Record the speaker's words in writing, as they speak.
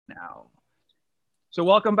Now. So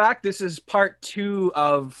welcome back. This is part 2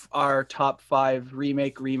 of our top 5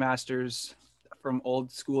 remake remasters from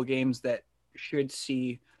old school games that should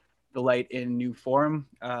see the light in new form.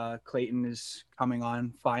 Clayton is coming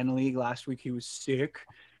on finally. Last week he was sick.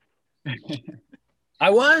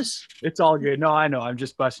 I was. It's all good. No, I know. I'm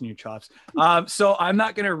just busting your chops. So I'm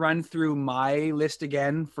not going to run through my list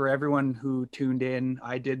again for everyone who tuned in.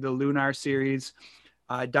 I did the Lunar series,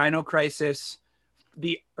 Dino Crisis,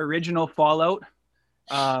 the original Fallout,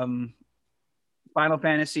 Final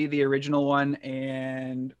Fantasy, the original one,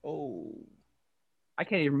 and I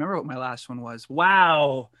can't even remember what my last one was.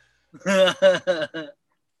 Wow.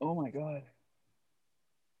 Oh my god.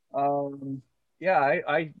 Yeah,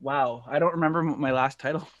 I wow. I don't remember what my last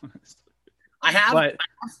title was. I have But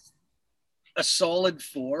a solid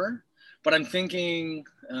 4, but I'm thinking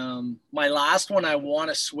my last one I want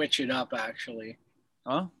to switch it up actually.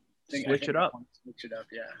 Switch it up. Switch it up,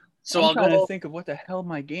 yeah. So I'm trying to think of what the hell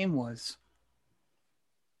my game was.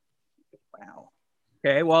 Wow.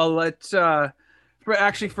 Okay, well let's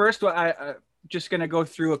first I just gonna go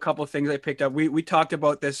through a couple of things I picked up. We talked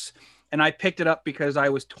about this, and I picked it up because I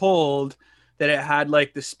was told that it had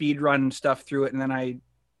like the speed run stuff through it, and then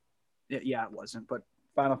it wasn't. But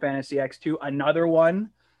Final Fantasy X2, another one,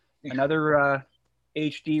 another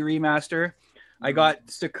HD remaster. I got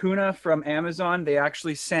Sakuna from Amazon. They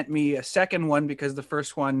actually sent me a second one because the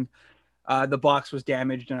first one, the box was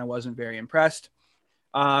damaged and I wasn't very impressed.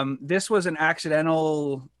 This was an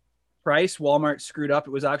accidental price. Walmart screwed up.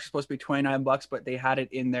 It was actually supposed to be $29, but they had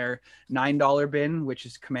it in their $9 bin, which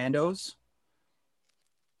is Commandos.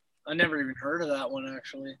 I never even heard of that one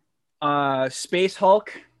actually. Space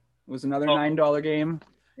Hulk was another $9 game.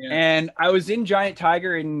 Yeah. And I was in Giant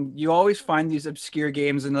Tiger, and you always find these obscure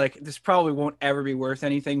games, and like this probably won't ever be worth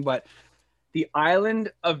anything, but the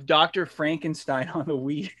Island of Dr. Frankenstein on the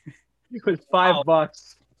Wii was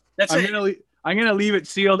 $5. I'm gonna leave it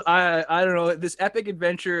sealed. I don't know, this epic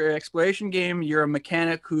adventure exploration game. You're a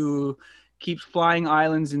mechanic who keeps flying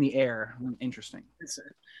islands in the air. Interesting. It's a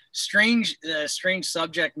strange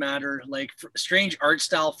subject matter, like strange art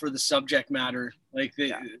style for the subject matter. Like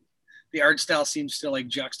the art style seems to like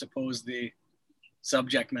juxtapose the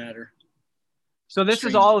subject matter. So this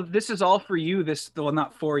is all for you. Well,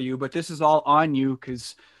 not for you, but this is all on you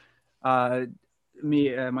because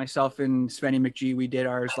myself and Svenny McGee, we did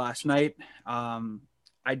ours last night.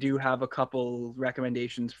 I do have a couple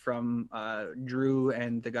recommendations from Drew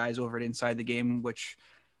and the guys over at Inside the Game, which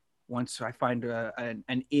once I find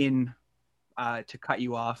an in to cut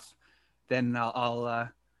you off, then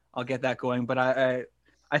I'll get that going. But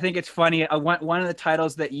I think it's funny. One of the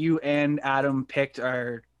titles that you and Adam picked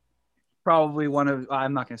are probably one of.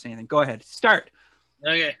 I'm not going to say anything. Go ahead. Start.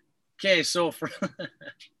 Okay. So for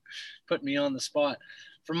put me on the spot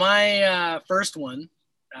for my first one.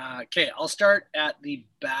 I'll start at the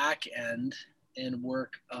back end and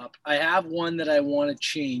work up. I have one that I want to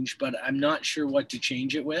change, but I'm not sure what to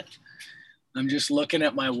change it with. I'm just looking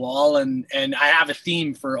at my wall, and I have a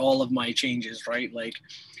theme for all of my changes, right? Like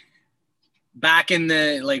back in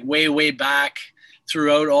the like way back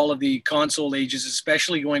throughout all of the console ages,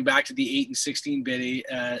 especially going back to the 8 and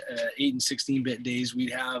 16-bit days,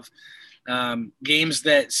 we'd have games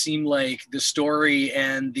that seemed like the story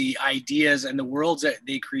and the ideas and the worlds that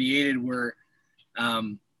they created were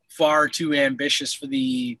far too ambitious for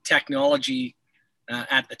the technology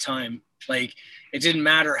at the time. Like it didn't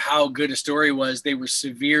matter how good a story was, they were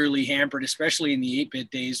severely hampered, especially in the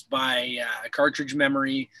 8-bit days, by cartridge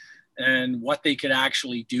memory and what they could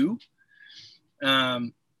actually do.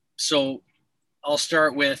 So I'll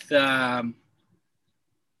start with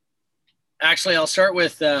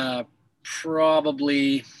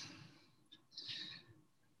probably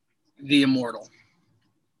The Immortal.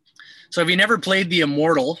 So if you never played The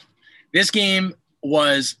Immortal, this game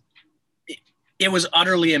was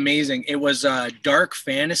utterly amazing. It was dark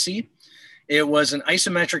fantasy. It was an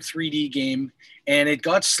isometric 3D game, and it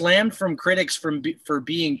got slammed from critics for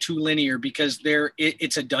being too linear because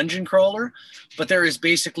it's a dungeon crawler, but there is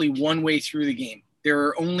basically one way through the game. There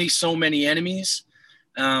are only so many enemies.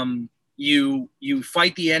 You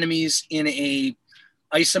fight the enemies in a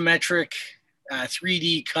isometric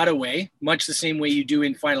 3D cutaway, much the same way you do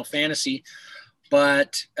in Final Fantasy,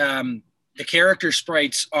 but the character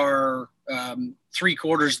sprites are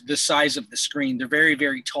 3/4 the size of the screen. They're very,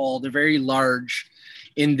 very tall. They're very large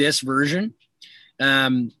in this version.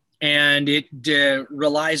 And it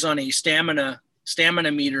relies on a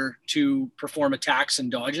stamina meter to perform attacks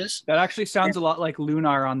and dodges. That actually sounds a lot like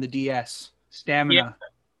Lunar on the DS. Stamina.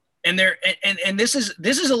 And there and this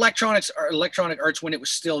is electronic arts when it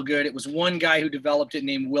was still good. It was one guy who developed it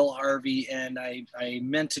named Will Harvey, and I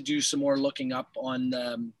meant to do some more looking up on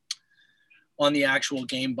the actual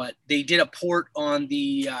game, but they did a port on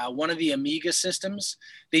the one of the Amiga systems.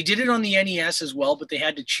 They did it on the NES as well, but they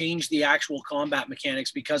had to change the actual combat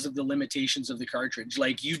mechanics because of the limitations of the cartridge.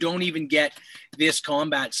 Like, you don't even get this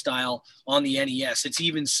combat style on the NES. It's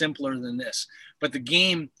even simpler than this. But the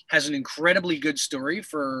game has an incredibly good story.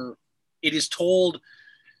 It is told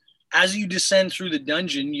as you descend through the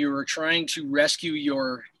dungeon. You are trying to rescue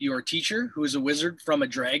your teacher, who is a wizard, from a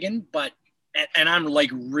dragon, but and I'm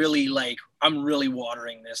really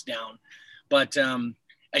watering this down. But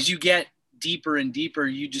as you get deeper and deeper,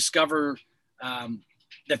 you discover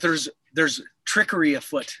that there's trickery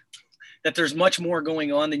afoot, that there's much more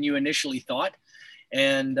going on than you initially thought.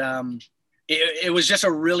 And it was just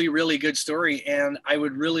a really, really good story. And I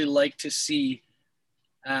would really like to see,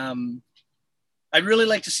 I'd really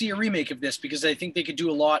like to see a remake of this, because I think they could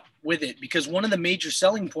do a lot with it. Because one of the major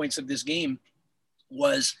selling points of this game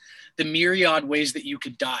was the myriad ways that you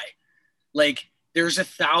could die. Like, there's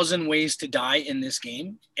 1,000 ways to die in this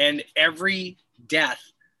game, and every death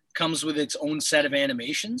comes with its own set of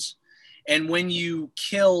animations. And when you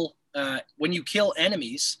kill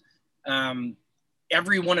enemies,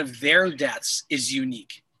 every one of their deaths is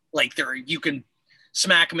unique. Like, you can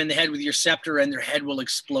smack them in the head with your scepter and their head will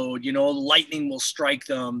explode. Lightning will strike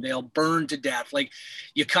them. They'll burn to death. Like,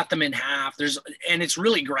 you cut them in half. And it's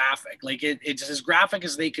really graphic. Like, it's as graphic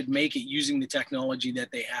as they could make it using the technology that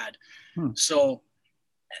they had. So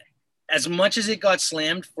as much as it got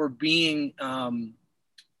slammed for being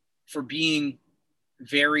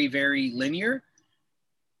very, very linear,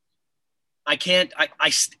 I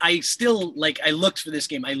still, like, I looked for this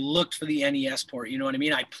game. I looked for the NES port. You know what I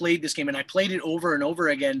mean? I played this game and I played it over and over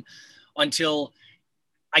again until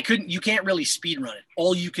you can't really speed run it.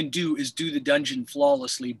 All you can do is do the dungeon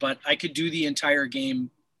flawlessly, but I could do the entire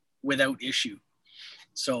game without issue.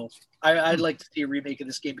 So I'd like to see a remake of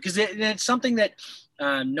this game, because it's something that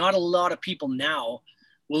not a lot of people now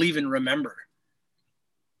will even remember.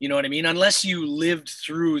 You know what I mean? Unless you lived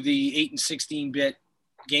through the 8 and 16-bit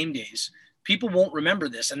game days, people won't remember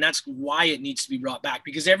this. And that's why it needs to be brought back,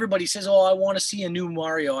 because everybody says, oh, I want to see a new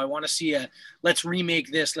Mario. I want to see let's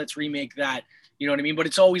remake this, let's remake that. You know what I mean? But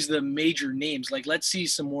it's always the major names. Like, let's see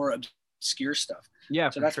some more obscure stuff. Yeah,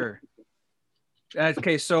 so for sure.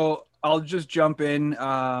 Okay, so I'll just jump in.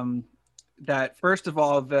 That first of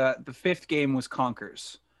all, the fifth game was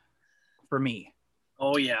Conkers for me.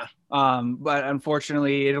 Oh yeah. But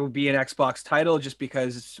unfortunately, it'll be an Xbox title just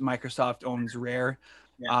because Microsoft owns Rare.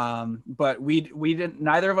 Yeah. But we didn't.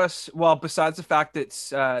 Neither of us. Well, besides the fact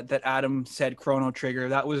that Adam said Chrono Trigger,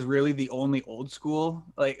 that was really the only old school,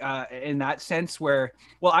 like in that sense. Where,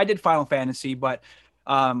 well, I did Final Fantasy, but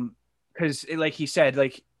because like he said,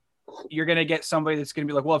 like, you're going to get somebody that's going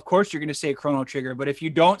to be like, well, of course you're going to say Chrono Trigger. But if you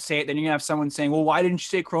don't say it, then you're going to have someone saying, well, why didn't you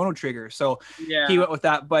say Chrono Trigger? So yeah, he went with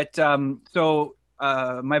that. But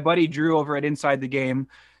my buddy Drew over at Inside the Game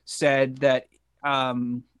said that,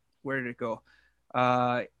 where did it go?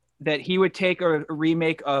 That he would take a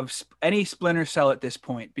remake of any Splinter Cell at this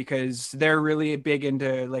point, because they're really big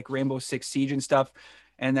into like Rainbow Six Siege and stuff.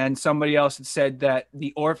 And then somebody else had said that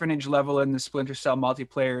the orphanage level in the Splinter Cell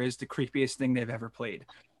multiplayer is the creepiest thing they've ever played.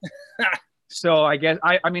 So I guess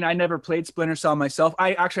I mean, I never played Splinter Cell myself.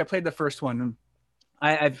 I played the first one.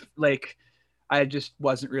 I just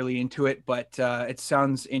wasn't really into it, but it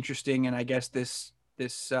sounds interesting. And I guess this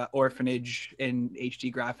orphanage in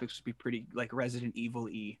HD graphics would be pretty like Resident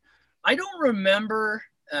Evil-y. I don't remember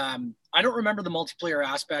the multiplayer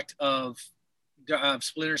aspect of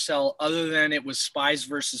Splinter Cell, other than it was spies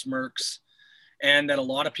versus mercs, and that a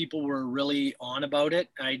lot of people were really on about it.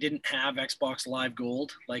 I didn't have Xbox Live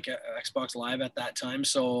Gold, like Xbox Live at that time,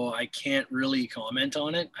 so I can't really comment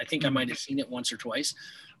on it. I think I might have seen it once or twice,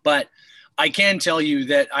 but I can tell you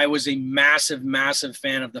that I was a massive, massive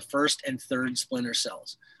fan of the first and third Splinter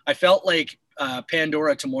Cells. I felt like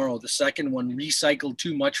Pandora Tomorrow, the second one, recycled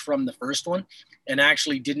too much from the first one and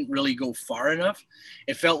actually didn't really go far enough.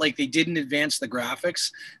 It felt like they didn't advance the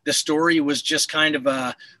graphics. The story was just kind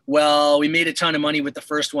of we made a ton of money with the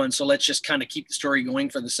first one, so let's just kind of keep the story going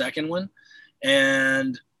for the second one.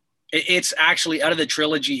 And it's actually, out of the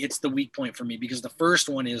trilogy, it's the weak point for me, because the first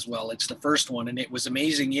one it's the first one, and it was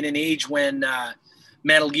amazing in an age when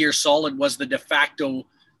Metal Gear Solid was the de facto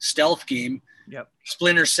stealth game. Yep.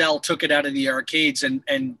 Splinter Cell took it out of the arcades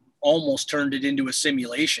and almost turned it into a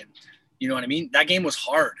simulation. You know what I mean? That game was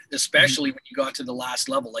hard, especially when you got to the last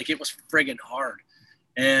level. Like, it was friggin' hard.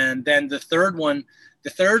 And then the third one, The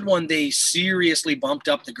third one, they seriously bumped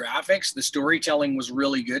up the graphics. The storytelling was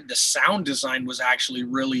really good. The sound design was actually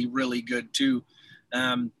really, really good too.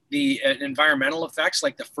 The environmental effects,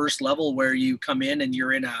 like the first level where you come in and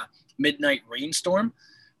you're in a midnight rainstorm,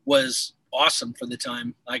 was awesome for the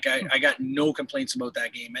time. Like I got no complaints about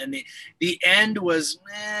that game. And the end was,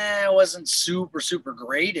 it wasn't super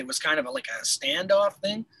great. It was kind of like a standoff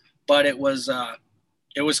thing, but it was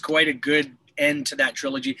quite a good end to that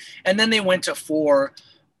trilogy. And then they went to 4,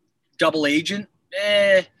 Double Agent.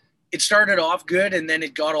 It started off good, and then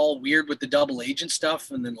it got all weird with the double agent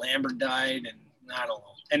stuff, and then Lambert died, and I don't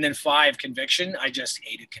know. And then 5, Conviction. I just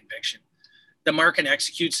hated Conviction. The mark and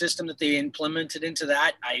execute system that they implemented into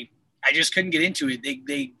that, I just couldn't get into it.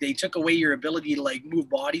 They took away your ability to like move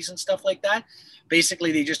bodies and stuff like that.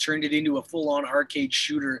 Basically, they just turned it into a full-on arcade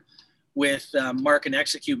shooter with mark and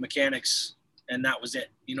execute mechanics, and that was it.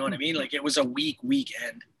 You know what I mean? Like, it was a weak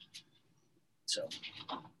end. So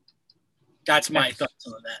that's my thoughts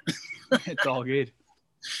on that. It's all good.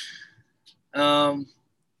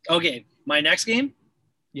 Okay, my next game?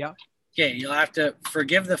 Yeah. Okay, you'll have to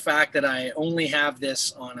forgive the fact that I only have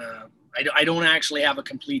this on I don't actually have a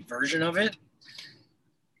complete version of it.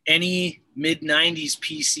 Any mid-90s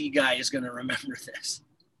PC guy is going to remember this.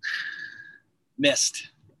 Myst.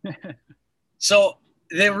 So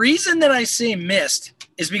the reason that I say Myst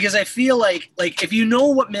is because I feel like if you know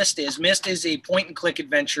what Myst is a point-and-click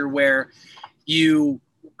adventure where you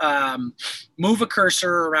move a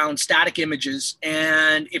cursor around static images,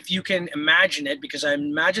 and if you can imagine it, because I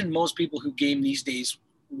imagine most people who game these days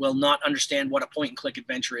will not understand what a point-and-click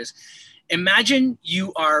adventure is. Imagine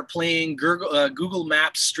you are playing Google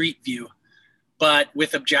Maps Street View, but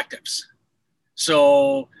with objectives.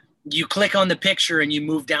 So you click on the picture and you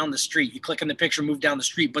move down the street. You click on the picture, move down the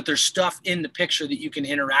street, but there's stuff in the picture that you can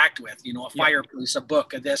interact with, you know, a fireplace, a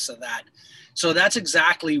book, a this, a that. So that's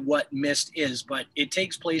exactly what Myst is, but it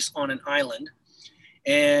takes place on an island,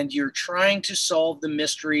 and you're trying to solve the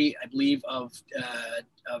mystery, I believe, of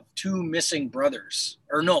 2 missing brothers.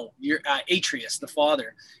 Or no, you're Atreus, the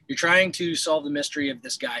father. You're trying to solve the mystery of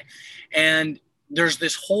this guy. And there's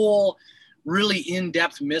this whole really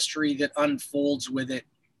in-depth mystery that unfolds with it.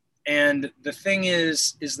 And the thing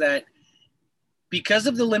is that because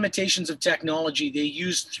of the limitations of technology, they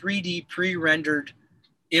use 3D pre-rendered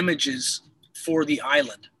images for the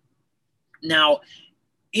island. Now,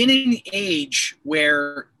 in an age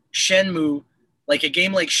where Shenmue, like a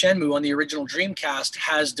game like Shenmue on the original Dreamcast,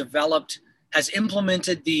 has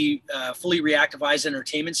implemented the fully reactive eyes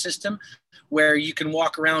entertainment system, where you can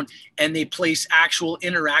walk around and they place actual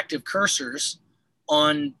interactive cursors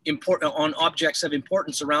on objects of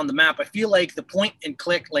importance around the map. I feel like the point and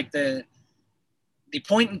click, like the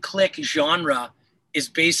point and click genre, is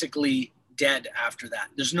basically dead after that.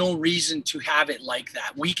 There's no reason to have it like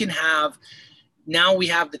that. We have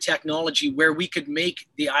the technology where we could make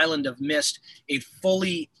the island of Myst a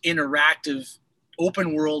fully interactive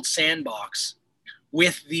open world sandbox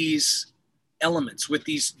with these elements, with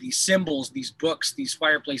these symbols, these books, these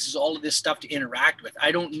fireplaces, all of this stuff to interact with.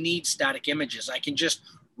 I don't need static images. I can just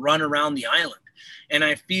run around the island. And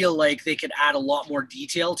I feel like they could add a lot more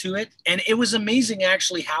detail to it. And it was amazing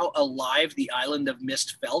actually how alive the island of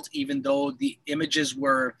Myst felt, even though the images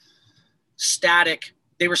were static.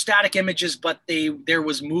 They were static images, but there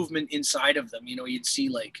was movement inside of them. You know, you'd see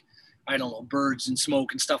like, I don't know, birds and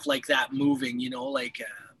smoke and stuff like that moving, you know, like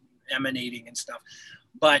emanating and stuff.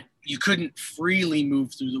 But you couldn't freely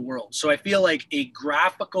move through the world. So I feel like a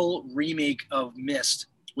graphical remake of Myst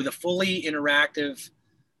with a fully interactive,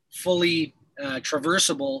 fully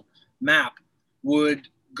traversable map would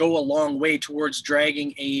go a long way towards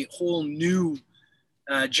dragging a whole new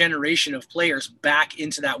generation of players back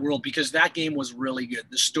into that world, because that game was really good.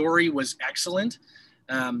 The story was excellent.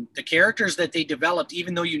 The characters that they developed,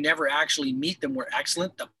 even though you never actually meet them, were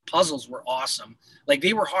excellent. The puzzles were awesome. Like,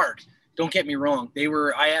 they were hard. Don't get me wrong.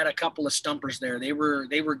 I had a couple of stumpers there. They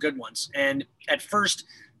were good ones. And at first,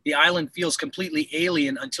 the island feels completely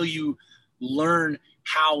alien until you learn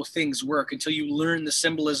how things work, until you learn the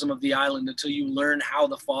symbolism of the island, until you learn how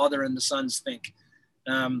the father and the sons think.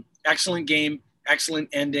 Excellent game, excellent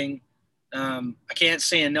ending. I can't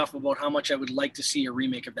say enough about how much I would like to see a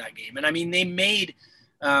remake of that game. And I mean, they made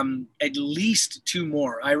at least 2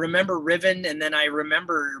 more. I remember Riven, and then I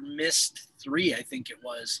remember Myst 3, I think it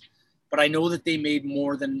was. But I know that they made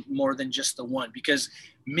more than just the one, because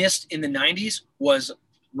Myst in the 90s was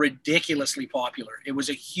ridiculously popular. It was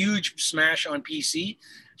a huge smash on PC,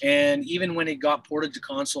 and even when it got ported to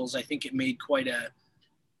consoles, I think it made quite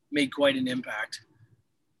an impact.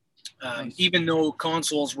 Nice. Even though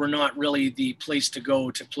consoles were not really the place to go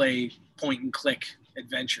to play point and click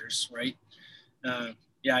adventures, right?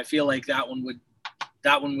 Yeah, I feel like that one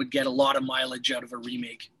would get a lot of mileage out of a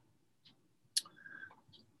remake.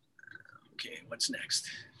 Okay, what's next?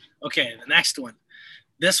 Okay, the next one.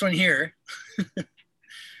 This one here.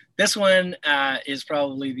 This one is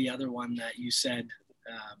probably the other one that you said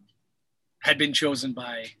had been chosen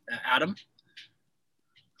by Adam.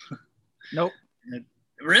 Nope.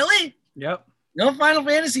 Really? Yep. No Final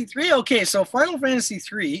Fantasy 3? Okay, so Final Fantasy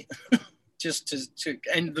 3, just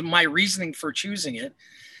my reasoning for choosing it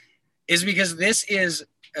is because this is,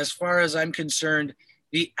 as far as I'm concerned,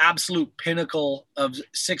 the absolute pinnacle of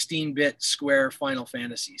 16-bit Square Final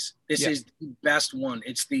Fantasies. This is the best one.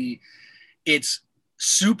 It's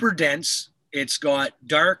super dense. It's got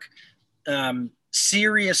dark,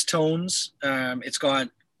 serious tones. It's got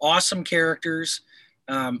awesome characters.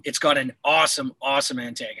 It's got an awesome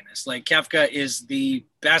antagonist. Like, Kefka is the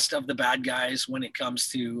best of the bad guys when it comes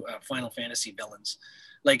to Final Fantasy villains.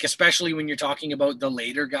 Like, especially when you're talking about the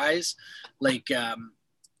later guys, like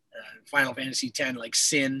Final Fantasy X, like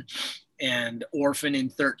Sin and Orphan in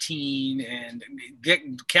 13, and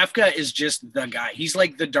Kefka is just the guy. He's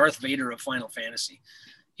like the Darth Vader of Final Fantasy.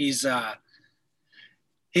 He's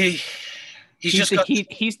he's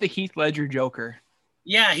the Heath Ledger Joker.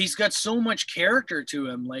 Yeah, he's got so much character to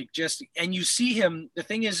him. Like, and you see him. The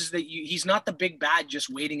thing is that he's not the big bad just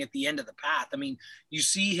waiting at the end of the path. I mean, you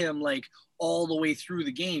see him like all the way through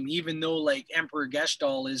the game, even though like Emperor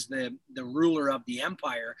Gestahl is the ruler of the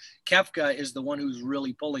empire. Kefka is the one who's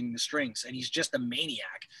really pulling the strings, and he's just a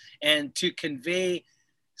maniac. And to convey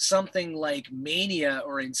something like mania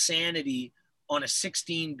or insanity on a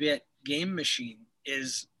 16-bit game machine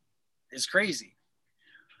is crazy.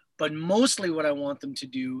 But mostly what I want them to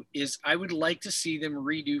do is I would like to see them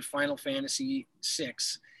redo Final Fantasy VI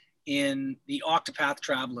in the Octopath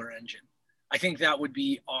Traveler engine. I think that would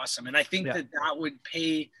be awesome. And I think that would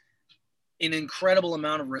pay an incredible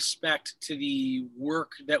amount of respect to the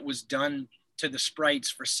work that was done to the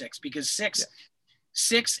sprites for 6, because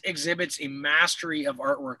 6 exhibits a mastery of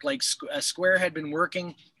artwork. Like, Square had been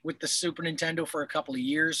working with the Super Nintendo for a couple of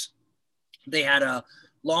years. They had a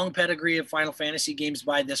long pedigree of Final Fantasy games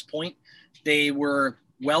by this point. They were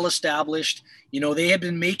well established. You know, they had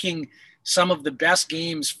been making some of the best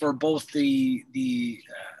games for both the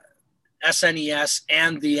SNES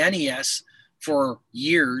and the NES for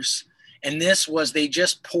years. And they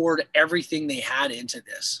just poured everything they had into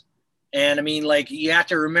this. And I mean, like, you have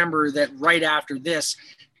to remember that right after this,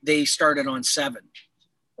 they started on 7.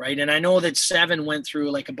 Right. And I know that 7 went through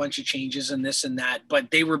like a bunch of changes and this and that, but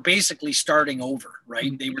they were basically starting over, right?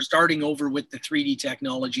 Mm-hmm. They were starting over with the 3D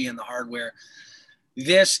technology and the hardware.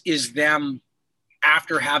 This is them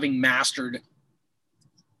after having mastered.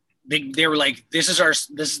 They were like, this is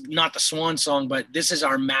not the swan song, but this is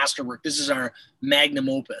our masterwork. This is our magnum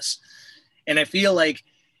opus. And I feel like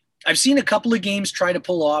I've seen a couple of games try to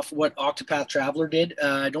pull off what Octopath Traveler did.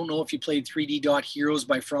 I don't know if you played 3D Dot Heroes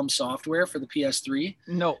by From Software for the PS3.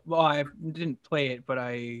 No, well, I didn't play it, but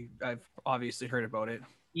I've obviously heard about it.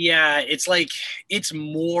 Yeah, it's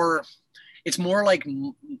more like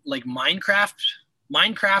Minecraft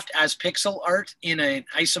as pixel art in an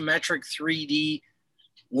isometric 3D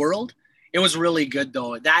world. It was really good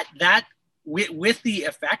though. That with the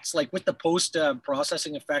effects, like with the post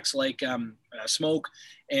processing effects, like smoke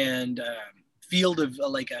and field of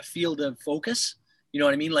focus, you know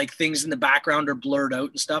what I mean? Like, things in the background are blurred out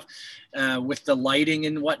and stuff, with the lighting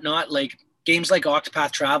and whatnot. Like, games like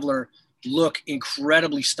Octopath Traveler look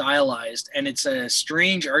incredibly stylized, and it's a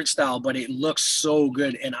strange art style, but it looks so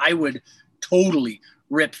good. And I would totally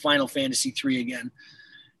rip Final Fantasy 3 again.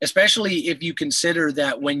 Especially if you consider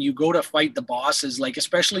that when you go to fight the bosses, like,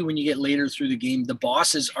 especially when you get later through the game, the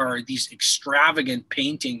bosses are these extravagant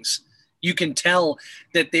paintings. You can tell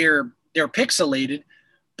that they're pixelated,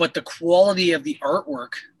 but the quality of the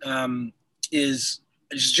artwork is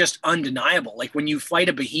just undeniable. Like, when you fight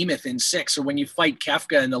a behemoth in 6, or when you fight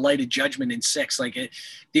Kefka in the Light of Judgment in 6, like,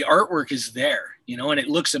 the artwork is there, you know, and it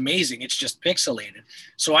looks amazing. It's just pixelated.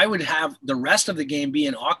 So I would have the rest of the game be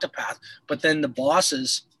an Octopath, but then the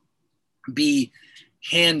bosses be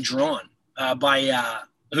hand drawn by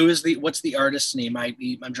what's the artist's name?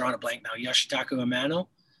 I'm drawing a blank now. Yoshitaka Amano.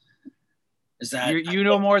 Is that you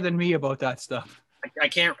know more than me about that stuff? I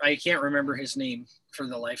can't remember his name for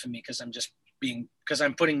the life of me, because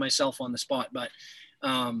I'm putting myself on the spot. But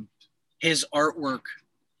his artwork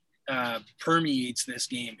permeates this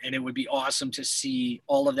game, and it would be awesome to see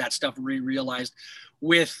all of that stuff realized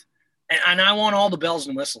with. And I want all the bells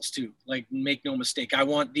and whistles too. Like, make no mistake, I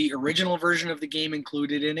want the original version of the game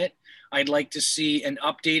included in it. I'd like to see an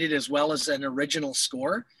updated as well as an original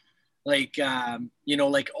score. like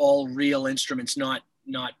like all real instruments, not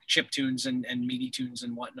chip tunes and MIDI tunes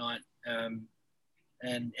and whatnot.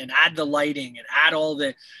 And add the lighting and add all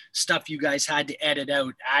the stuff you guys had to edit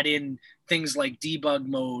out, add in things like debug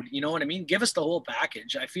mode, you know what I mean? Give us the whole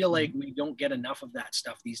package. I feel like we don't get enough of that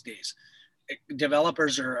stuff these days.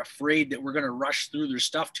 Developers are afraid that we're going to rush through their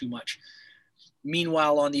stuff too much.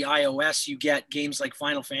 Meanwhile, on the iOS, you get games like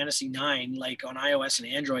Final Fantasy 9, like on iOS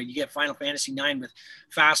and Android, you get Final Fantasy 9 with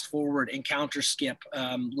fast forward, encounter skip,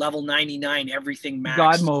 level 99, everything max.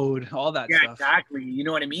 God mode, all that stuff. Exactly. You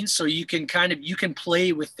know what I mean? So you can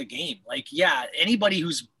play with the game. Like, yeah, anybody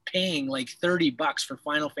who's paying like $30 for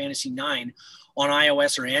Final Fantasy 9 on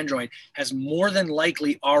iOS or Android has more than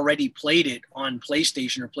likely already played it on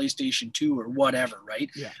PlayStation or PlayStation 2 or whatever, right?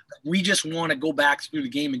 Yeah. We just want to go back through the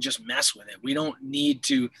game and just mess with it. We don't need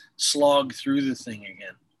to slog through the thing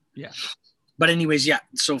again. Yeah. But anyways, yeah,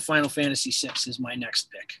 so Final Fantasy 6 is my next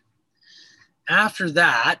pick. After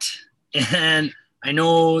that, and I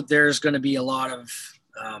know there's going to be a lot of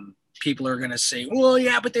people are going to say, well,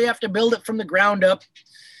 yeah, but they have to build it from the ground up.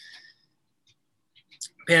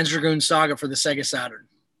 Panzer Dragoon Saga for the Sega Saturn.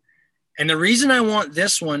 And the reason I want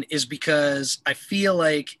this one is because I feel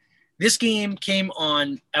like this game came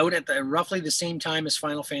out at roughly the same time as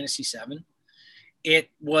Final Fantasy VII.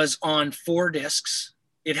 It was on 4 discs.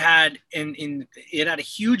 It had a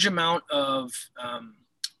huge amount of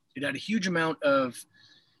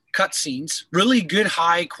cutscenes, really good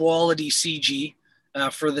high quality CG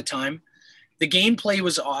for the time. The gameplay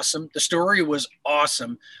was awesome. The story was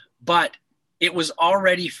awesome, but it was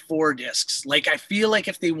already 4 discs. Like, I feel like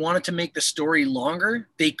if they wanted to make the story longer,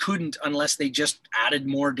 they couldn't unless they just added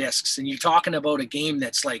more discs. And you're talking about a game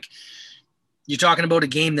that's going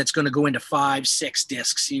to go into 5, 6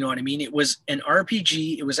 discs. You know what I mean? It was an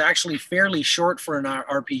RPG. It was actually fairly short for an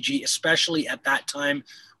RPG, especially at that time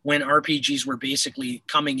when RPGs were basically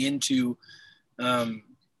coming into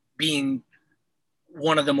being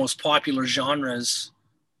one of the most popular genres.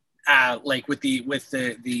 Like with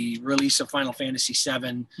the release of Final Fantasy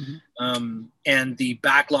VII, and the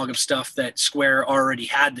backlog of stuff that Square already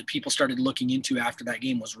had that people started looking into after that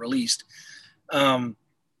game was released.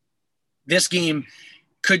 This game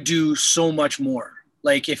could do so much more.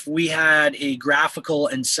 Like, if we had a graphical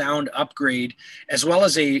and sound upgrade as well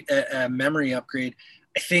as a memory upgrade,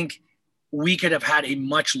 I think we could have had a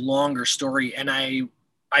much longer story. And I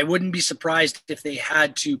wouldn't be surprised if they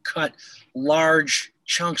had to cut large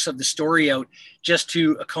chunks of the story out just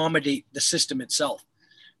to accommodate the system itself,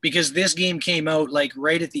 because this game came out like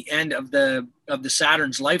right at the end of the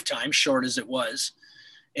Saturn's lifetime, short as it was,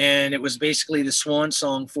 and it was basically the swan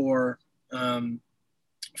song for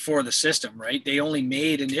the system, right? They only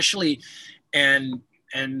made initially, and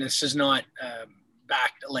this is not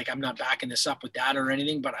I'm not backing this up with data or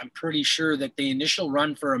anything, but I'm pretty sure that the initial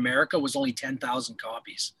run for America was only 10,000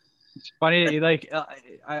 copies. It's funny, like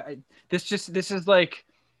this is like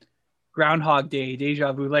Groundhog Day,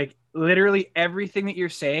 deja vu. Like, literally everything that you're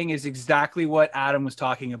saying is exactly what Adam was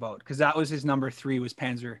talking about, because that was his number 3 was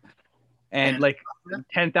Panzer, and like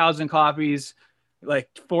 10,000 copies, like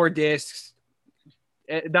 4 discs.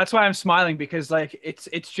 That's why I'm smiling, because like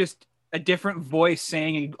it's just a different voice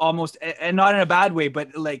saying almost, and not in a bad way,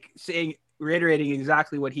 but like reiterating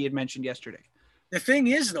exactly what he had mentioned yesterday. The thing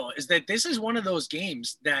is, though, is that this is one of those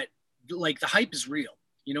games that, like, the hype is real.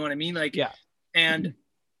 You know what I mean? Like, yeah. And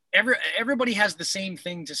everybody has the same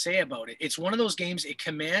thing to say about it. It's one of those games. It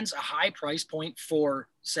commands a high price point for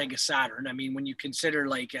Sega Saturn. I mean, when you consider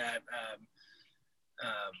like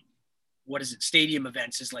what is it? Stadium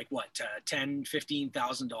events is like what,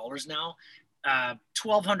 $10,000-$15,000 now.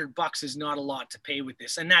 $1,200 is not a lot to pay with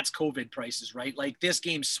this, and that's COVID prices, right? Like, this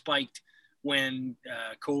game spiked when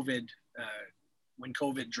COVID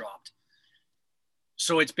dropped.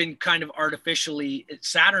 So it's been kind of artificially,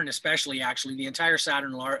 Saturn especially, actually, the entire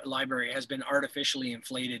Saturn library has been artificially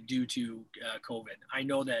inflated due to COVID. I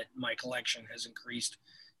know that my collection has increased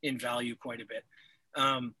in value quite a bit.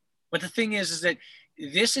 But the thing is that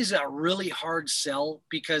this is a really hard sell,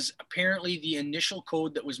 because apparently the initial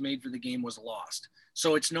code that was made for the game was lost.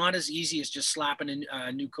 So it's not as easy as just slapping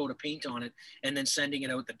a new coat of paint on it and then sending it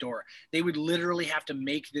out the door. They would literally have to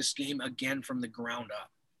make this game again from the ground up.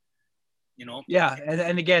 You know? Yeah,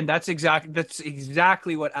 and again, that's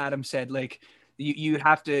exactly what Adam said. Like, you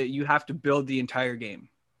have to build the entire game.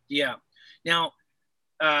 Yeah. Now,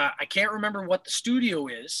 I can't remember what the studio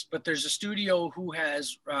is, but there's a studio who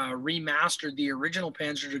has remastered the original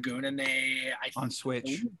Panzer Dragoon, and on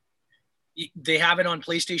Switch. They have it on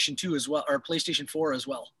PlayStation 2 as well, or PlayStation 4 as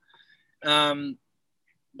well.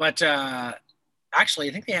 But actually,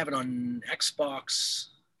 I think they have it on Xbox.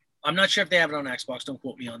 I'm not sure if they have it on Xbox. Don't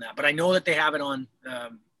quote me on that, but I know that they have it on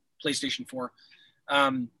PlayStation 4.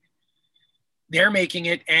 They're making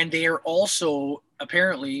it, and they are also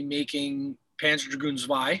apparently making Panzer Dragoon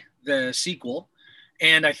Zwei, the sequel.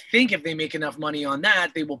 And I think if they make enough money on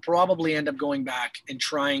that, they will probably end up going back and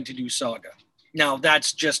trying to do Saga. Now,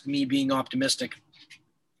 that's just me being optimistic.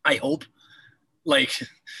 I hope. Like,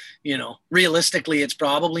 you know, realistically, it's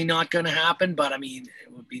probably not going to happen, but I mean,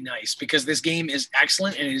 it would be nice because this game is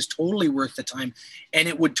excellent and it is totally worth the time, and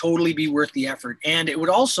it would totally be worth the effort. And it would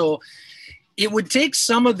also, it would take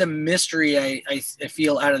some of the mystery I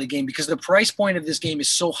feel out of the game, because the price point of this game is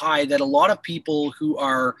so high that a lot of people who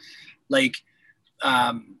are like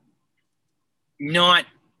not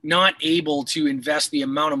able to invest the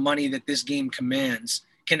amount of money that this game commands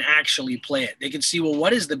can actually play it. They can see, well,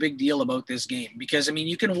 what is the big deal about this game? Because I mean,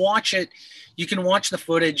 you can watch it, you can watch the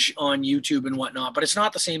footage on YouTube and whatnot, but it's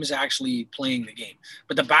not the same as actually playing the game.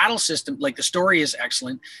 But the battle system, like the story is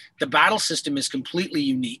excellent. The battle system is completely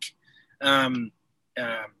unique.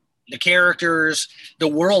 The characters, the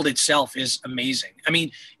world itself is amazing. I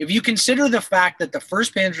mean, if you consider the fact that the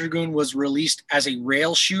first Panzer Dragoon was released as a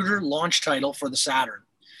rail shooter launch title for the Saturn,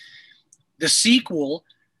 the sequel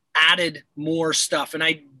added more stuff. And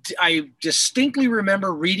I distinctly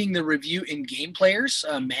remember reading the review in Game Players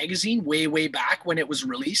magazine way back when it was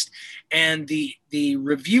released. And the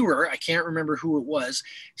reviewer, I can't remember who it was,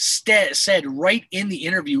 said right in the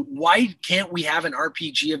interview, why can't we have an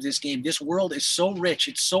RPG of this game? This world is so rich.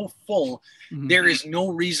 It's so full. Mm-hmm. There is no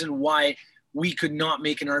reason why we could not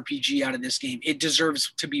make an RPG out of this game. It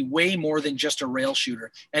deserves to be way more than just a rail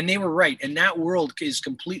shooter. And they were right. And that world is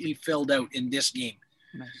completely filled out in this game.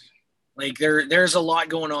 Nice. Like there's a lot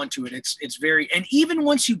going on to it. It's very, and even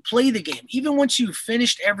once you play the game, even once you've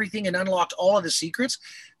finished everything and unlocked all of the secrets,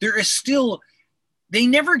 there is still, they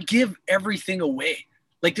never give everything away.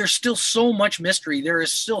 Like there's still so much mystery. There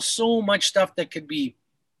is still so much stuff that could be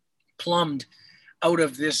plumbed out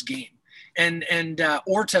of this game. And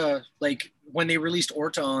Orta, like when they released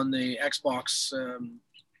Orta on the Xbox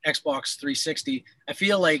 360, I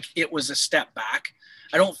feel like it was a step back.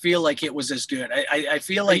 I don't feel like it was as good. I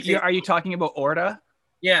feel like are you talking about Orta?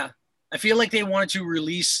 Yeah, I feel like they wanted to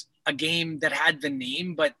release a game that had the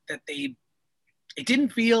name, but that it didn't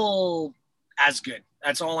feel as good.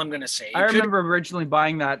 That's all I'm gonna say. I remember originally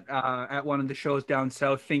buying that at one of the shows down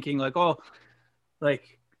south, thinking like, oh,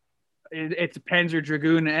 like it's a Panzer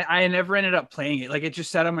Dragoon. I never ended up playing it. Like it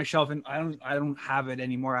just sat on my shelf, and I don't have it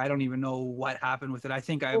anymore. I don't even know what happened with it. I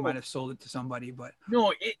think I might have sold it to somebody, but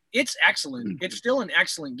no, it's excellent. It's still an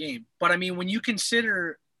excellent game. But I mean, when you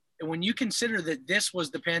consider that this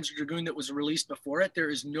was the Panzer Dragoon that was released before it, there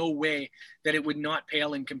is no way that it would not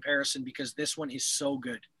pale in comparison, because this one is so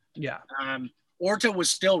good. Yeah. Orta was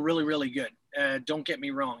still really, really good. Don't get me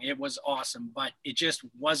wrong. It was awesome, but it just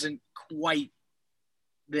wasn't quite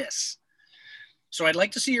this. So I'd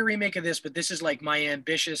like to see a remake of this, but this is like my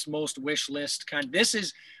ambitious, most wish list kind. This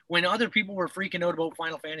is when other people were freaking out about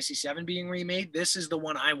Final Fantasy VII being remade. This is the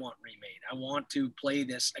one I want remade. I want to play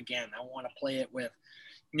this again. I want to play it with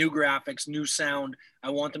new graphics, new sound. I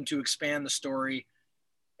want them to expand the story.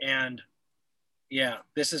 And yeah,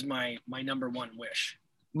 this is my number one wish.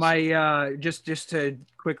 My just to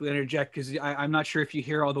quickly interject, because I'm not sure if you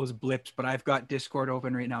hear all those blips, but I've got Discord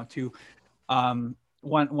open right now too.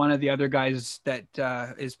 One of the other guys that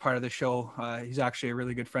is part of the show, he's actually a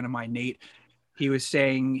really good friend of mine, Nate. He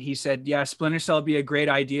said, yeah, Splinter Cell would be a great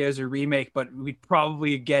idea as a remake, but we'd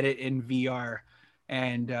probably get it in VR.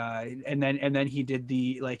 And then he did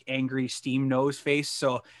the like angry Steam nose face.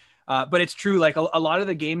 So, but it's true. Like a lot of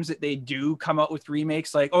the games that they do come out with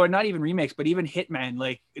remakes, like, or not even remakes, but even Hitman,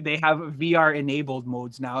 like they have VR enabled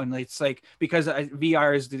modes now. And it's like, because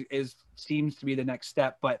VR is seems to be the next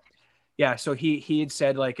step, but yeah, so he had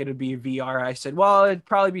said like it would be VR. I said, well, it'd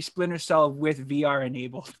probably be Splinter Cell with VR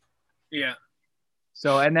enabled. Yeah.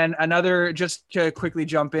 So, and then another, just to quickly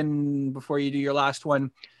jump in before you do your last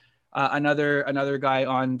one, another guy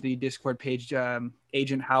on the Discord page,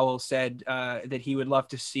 Agent Howell, said that he would love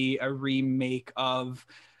to see a remake of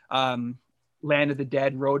Land of the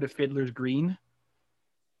Dead: Road to Fiddler's Green.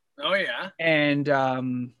 Oh yeah.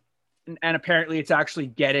 And apparently it's actually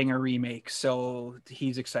getting a remake, so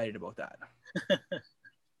he's excited about that.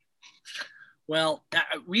 Well,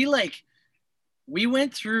 we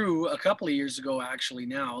went through a couple of years ago, actually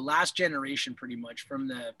now, last generation pretty much, from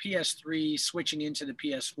the PS3 switching into the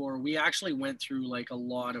PS4, we actually went through like a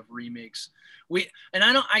lot of remakes.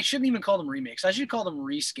 I shouldn't even call them remakes. I should call them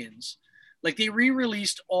reskins. Like they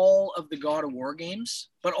re-released all of the God of War games,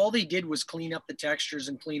 but all they did was clean up the textures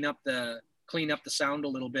and clean up the sound a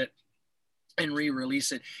little bit. and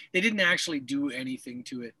re-release it. They didn't actually do anything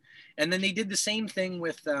to it. And then they did the same thing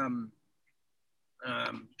with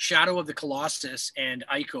Shadow of the Colossus and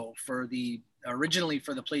Ico for originally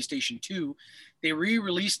for the PlayStation 2. They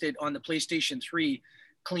re-released it on the PlayStation 3,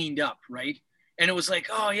 cleaned up, right? And it was like,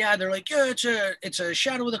 oh yeah, they're like, yeah, it's a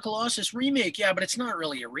Shadow of the Colossus remake. Yeah, but it's not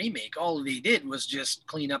really a remake. All they did was just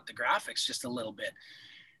clean up the graphics just a little bit.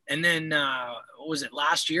 And then what was it,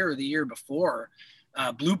 last year or the year before,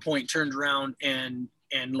 Blue Point turned around and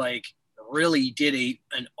like really did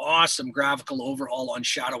an awesome graphical overhaul on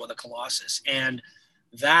Shadow of the Colossus. And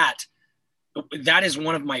that is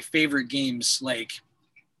one of my favorite games. Like,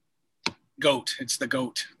 GOAT. It's the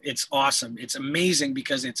GOAT. It's awesome. It's amazing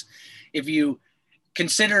because if you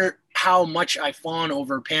consider how much I fawn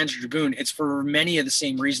over Panzer Dragoon, it's for many of the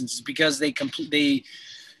same reasons. It's because they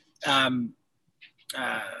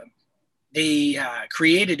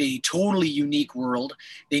created a totally unique world.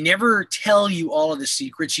 They never tell you all of the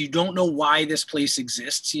secrets. You don't know why this place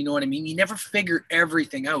exists. You know what I mean? You never figure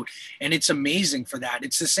everything out. And it's amazing for that.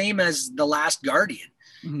 It's the same as The Last Guardian.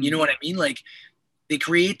 Mm-hmm. You know what I mean? Like, they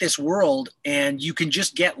create this world and you can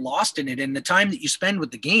just get lost in it. And the time that you spend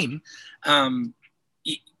with the game,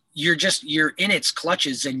 you're in its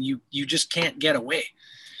clutches and you just can't get away.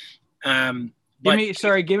 My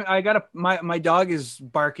dog is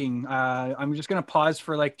barking. I'm just going to pause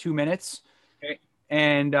for like 2 minutes. Okay.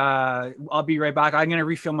 And I'll be right back. I'm going to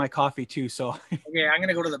refill my coffee too. So okay, I'm going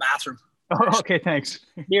to go to the bathroom. Oh, okay. Thanks.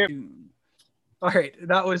 Here. All right.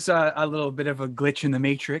 That was a little bit of a glitch in the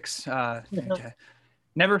matrix.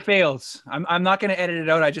 Never fails. I'm not going to edit it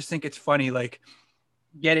out. I just think it's funny. Like,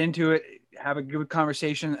 get into it, have a good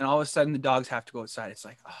conversation, and all of a sudden the dogs have to go outside. It's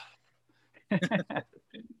like, oh.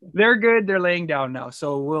 They're good. They're laying down now.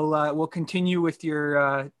 So we'll continue with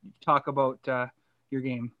your talk about your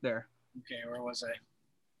game there. Okay, where was I?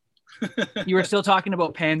 You were still talking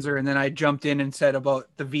about Panzer, and then I jumped in and said about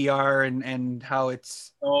the VR and how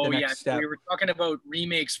it's the next step. We were talking about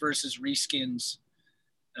remakes versus reskins.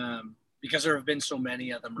 Because there have been so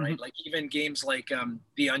many of them, right? Mm-hmm. Like even games like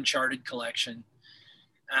the Uncharted collection.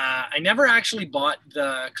 I never actually bought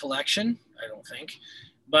the collection, I don't think,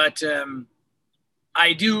 but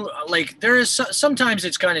I do like. There is sometimes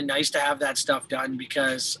it's kind of nice to have that stuff done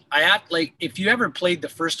because if you ever played the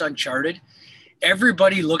first Uncharted,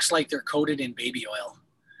 everybody looks like they're coated in baby oil.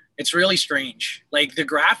 It's really strange. Like the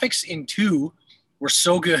graphics in 2 were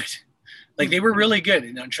so good. Like they were really good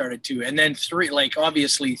in Uncharted 2. And then 3, like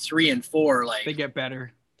obviously 3 and 4, like they get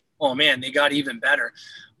better. Oh man, they got even better.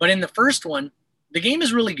 But in the first one, the game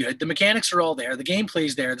is really good. The mechanics are all there. The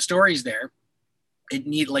gameplay's there. The story's there.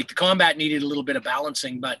 The combat needed a little bit of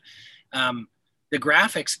balancing, but the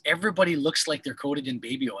graphics, everybody looks like they're coated in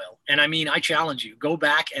baby oil. And I mean, I challenge you, go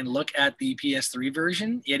back and look at the PS3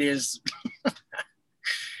 version. It is,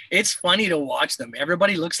 it's funny to watch them.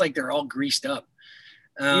 Everybody looks like they're all greased up.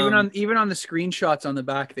 Even on the screenshots on the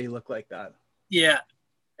back, they look like that. Yeah.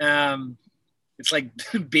 It's like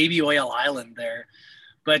baby oil island there.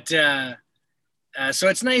 But so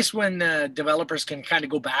it's nice when developers can kind of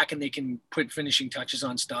go back and they can put finishing touches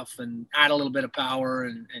on stuff and add a little bit of power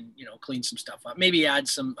and clean some stuff up. Maybe add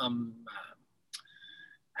some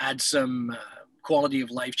quality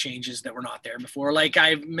of life changes that were not there before. Like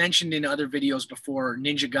I've mentioned in other videos before,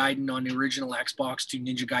 Ninja Gaiden on the original Xbox to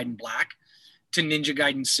Ninja Gaiden Black to Ninja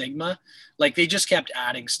Gaiden Sigma, like they just kept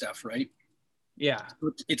adding stuff, right? Yeah,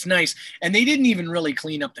 it's nice, and they didn't even really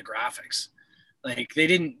clean up the graphics. Like they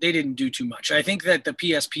didn't do too much. I think that the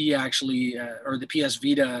PSP actually or the PS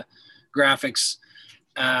Vita graphics,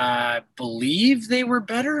 believe they were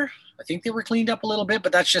better. I think they were cleaned up a little bit,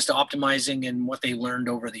 but that's just optimizing and what they learned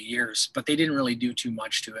over the years. But they didn't really do too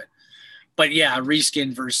much to it. But yeah,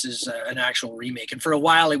 reskin versus an actual remake. And for a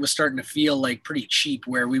while, it was starting to feel like pretty cheap,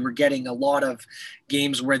 where we were getting a lot of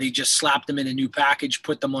games where they just slapped them in a new package,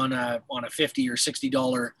 put them on a $50 or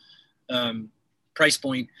 $60 price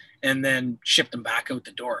point, and then shipped them back out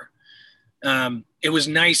the door. It was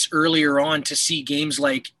nice earlier on to see games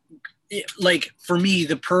like for me,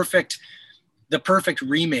 the perfect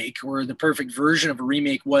remake or the perfect version of a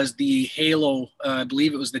remake was the Halo. I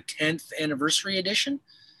believe it was the 10th anniversary edition.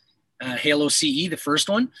 Halo CE, the first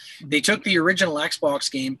one. They took the original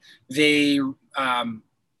Xbox game. They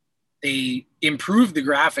improved the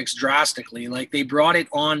graphics drastically. Like they brought it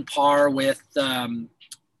on par with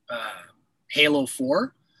Halo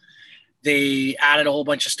 4. They added a whole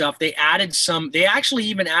bunch of stuff. They actually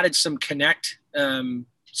even added some Kinect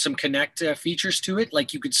features to it.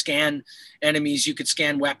 Like you could scan enemies, you could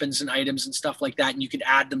scan weapons and items and stuff like that, and you could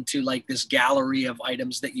add them to like this gallery of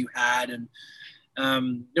items that you had. And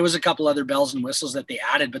There was a couple other bells and whistles that they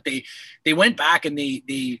added, but they went back and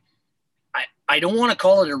I don't want to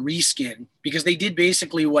call it a reskin, because they did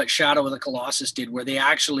basically what Shadow of the Colossus did, where they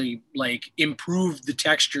actually like improved the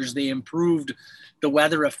textures, they improved the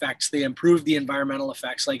weather effects, they improved the environmental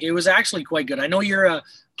effects. Like, it was actually quite good. I know you're a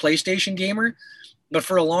PlayStation gamer, but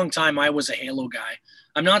for a long time I was a Halo guy.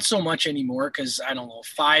 I'm not so much anymore, because I don't know,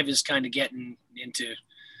 5 is kind of getting into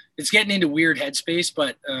weird headspace,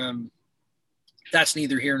 but that's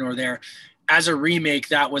neither here nor there. As a remake,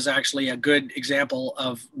 that was actually a good example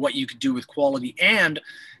of what you could do with quality. And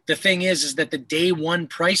the thing is that the day one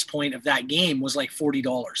price point of that game was like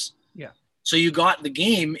 $40. Yeah. So you got the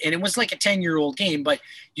game, and it was like a 10-year-old game, but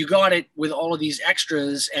you got it with all of these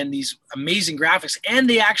extras and these amazing graphics. And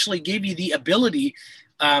they actually gave you the ability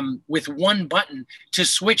with one button to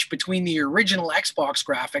switch between the original Xbox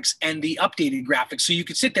graphics and the updated graphics. So you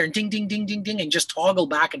could sit there and ding, ding, ding, ding, ding, and just toggle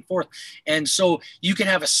back and forth. And so you can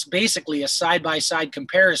have basically a side-by-side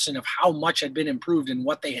comparison of how much had been improved and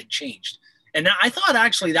what they had changed. And I thought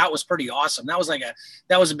actually that was pretty awesome. That was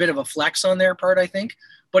a bit of a flex on their part, I think,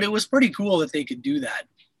 but it was pretty cool that they could do that.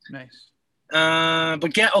 Nice.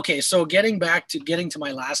 So getting to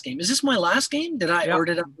my last game. Is this my last game? Or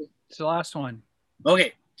did I? It's the last one.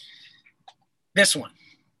 Okay, this one,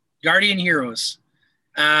 Guardian Heroes,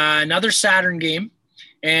 another Saturn game.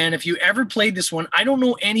 And if you ever played this one, I don't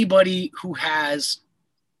know anybody who has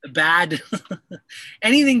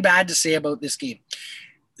anything bad to say about this game.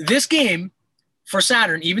 This game for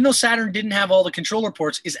Saturn, even though Saturn didn't have all the controller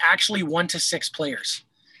ports, is actually 1 to 6 players.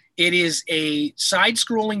 It is a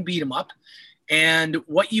side-scrolling beat 'em up. And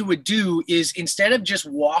what you would do is, instead of just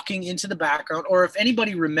walking into the background, or if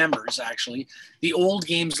anybody remembers actually, the old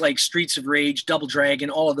games like Streets of Rage, Double Dragon,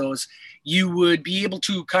 all of those, you would be able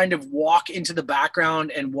to kind of walk into the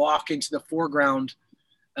background and walk into the foreground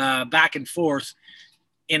back and forth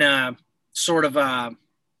in a sort of I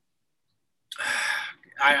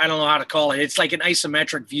don't know how to call it. It's like an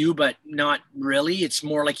isometric view, but not really. It's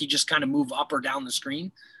more like you just kind of move up or down the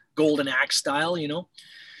screen, Golden Axe style, you know.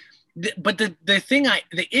 But the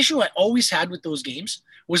issue I always had with those games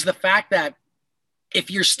was the fact that if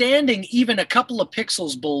you're standing even a couple of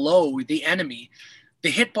pixels below the enemy,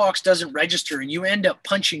 the hitbox doesn't register and you end up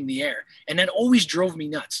punching the air. And that always drove me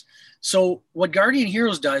nuts. So what Guardian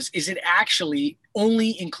Heroes does is it actually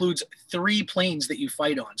only includes 3 planes that you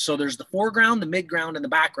fight on. So there's the foreground, the midground, and the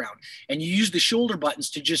background. And you use the shoulder buttons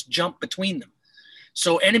to just jump between them.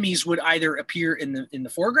 So enemies would either appear in the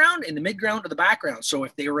foreground, in the midground, or the background. So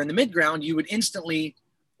if they were in the midground, you would instantly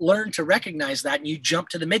learn to recognize that, and you jump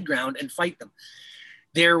to the midground and fight them.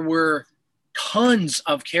 There were tons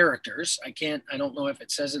of characters. I don't know if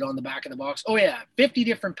it says it on the back of the box. Oh yeah, 50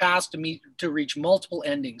 different paths to reach multiple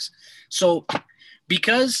endings. So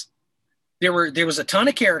because there was a ton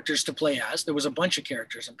of characters to play as. There was a bunch of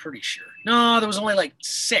characters, I'm pretty sure. No, there was only like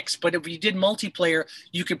 6. But if you did multiplayer,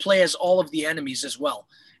 you could play as all of the enemies as well.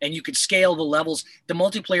 And you could scale the levels. The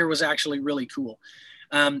multiplayer was actually really cool.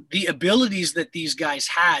 The abilities that these guys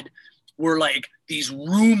had were like these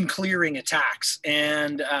room-clearing attacks.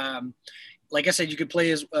 And like I said, you could play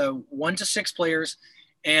as 1 to 6 players.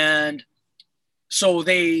 And so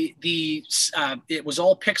it was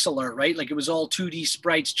all pixel art, right? Like it was all 2D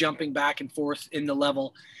sprites jumping back and forth in the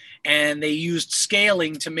level, and they used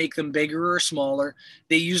scaling to make them bigger or smaller.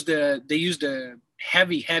 They used a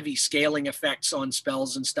heavy scaling effects on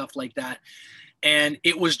spells and stuff like that. And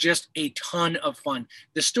it was just a ton of fun.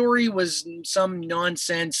 The story was some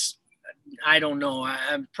nonsense. I don't know.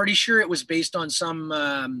 I'm pretty sure it was based on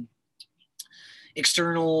some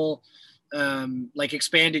external like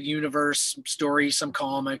expanded universe story, some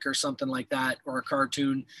comic or something like that, or a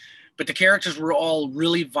cartoon. But the characters were all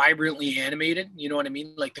really vibrantly animated. You know what I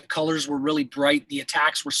mean? Like the colors were really bright. The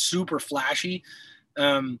attacks were super flashy.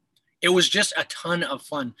 It was just a ton of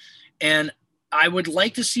fun. And I would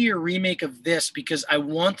like to see a remake of this, because I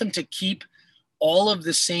want them to keep all of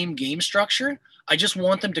the same game structure. I just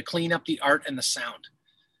want them to clean up the art and the sound.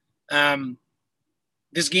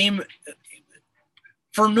 This game,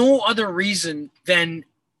 for no other reason than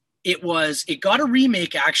it got a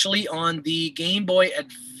remake actually on the Game Boy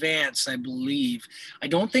Advance, I believe. I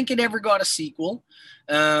don't think it ever got a sequel,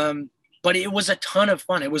 but it was a ton of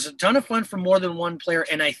fun. It was a ton of fun for more than one player,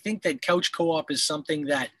 and I think that couch co-op is something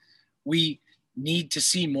that we need to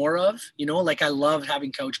see more of. You know, like I love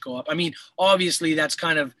having couch co-op. I mean, obviously that's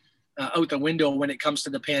kind of out the window when it comes to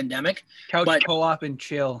the pandemic. Couch co-op and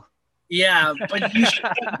chill. Yeah, but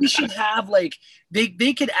you should have like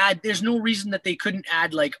they could add. There's no reason that they couldn't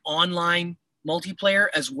add like online multiplayer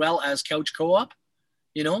as well as couch co-op,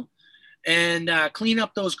 you know, and clean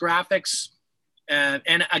up those graphics.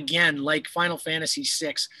 And again, like Final Fantasy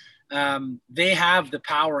VI, they have the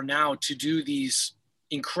power now to do these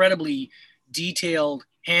incredibly detailed,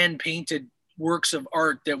 hand painted works of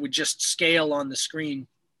art that would just scale on the screen.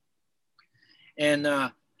 And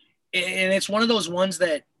it's one of those ones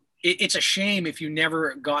that it's a shame if you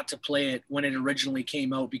never got to play it when it originally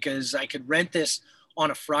came out, because I could rent this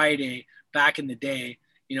on a Friday back in the day.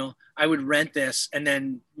 I would rent this, and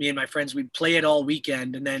then me and my friends, we'd play it all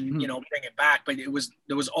weekend and then, bring it back. But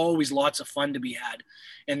there was always lots of fun to be had.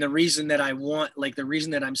 And the reason that the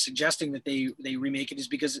reason that I'm suggesting that they remake it is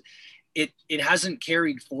because it hasn't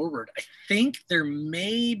carried forward. I think there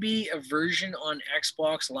may be a version on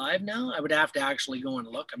Xbox Live now. I would have to actually go and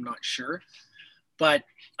look. I'm not sure. But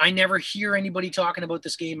I never hear anybody talking about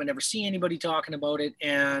this game. I never see anybody talking about it.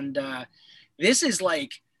 And this is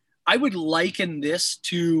like, I would liken this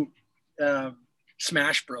to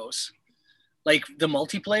Smash Bros. Like the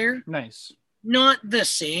multiplayer. Nice. Not the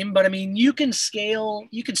same, but I mean, you can scale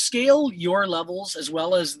your levels as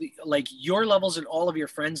well as your levels and all of your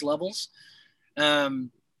friends' levels.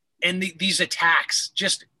 And these attacks,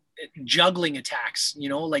 just juggling attacks,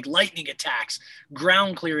 like lightning attacks,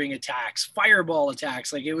 ground clearing attacks, fireball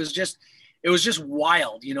attacks. Like it was just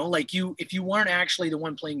wild, like if you weren't actually the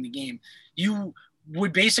one playing the game, you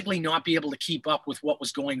would basically not be able to keep up with what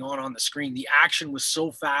was going on the screen. The action was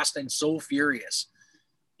so fast and so furious,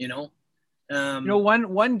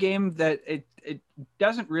 one game that it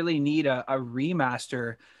doesn't really need a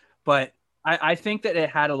remaster, but I think that it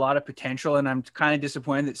had a lot of potential, and I'm kind of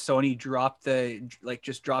disappointed that Sony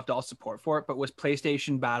just dropped all support for it, but was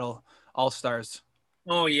PlayStation Battle All-Stars.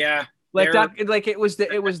 Oh yeah. It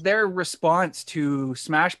was their response to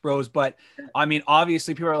Smash Bros. But I mean,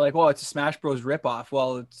 obviously people are like, well, it's a Smash Bros. Ripoff.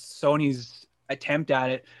 Well, it's Sony's attempt at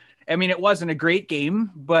it. I mean, it wasn't a great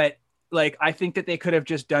game, but like, I think that they could have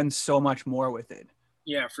just done so much more with it.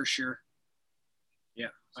 Yeah, for sure. Yeah,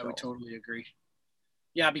 I would totally agree.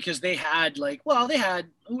 Yeah, because they had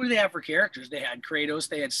who do they have for characters? They had Kratos,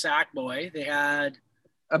 they had Sackboy, they had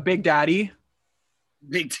a Big Daddy.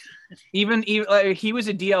 Even he was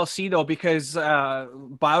a DLC though, because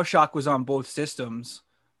BioShock was on both systems.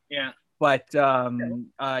 Yeah. But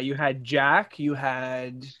you had Jack, you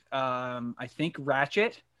had I think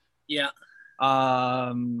Ratchet. Yeah.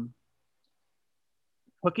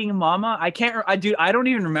 Cooking Mama. I don't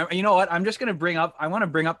even remember. You know what? I'm just gonna I want to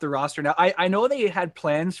bring up the roster now. I know they had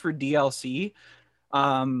plans for DLC,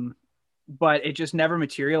 but it just never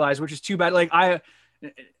materialized, which is too bad.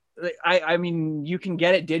 I mean, you can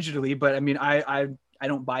get it digitally, but I mean, I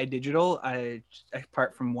don't buy digital.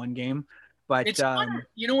 Apart from one game, but it's not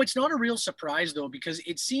a real surprise though, because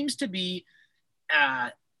it seems to be,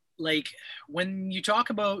 like when you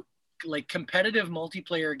talk about like competitive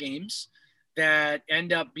multiplayer games that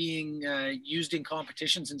end up being used in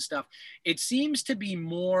competitions and stuff, it seems to be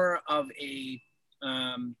more of a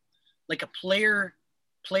like a player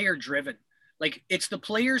driven. Like it's the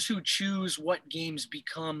players who choose what games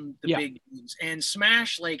become the big games. And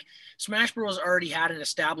Smash Bros already had an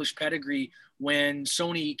established pedigree when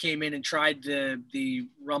Sony came in and tried the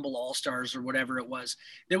Rumble All-Stars or whatever it was.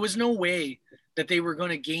 There was no way that they were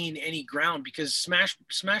going to gain any ground, because Smash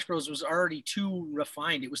Bros was already too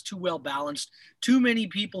refined. It was too well balanced. Too many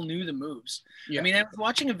people knew the moves. Yeah. I mean, I was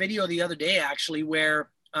watching a video the other day actually where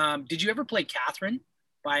did you ever play Catherine?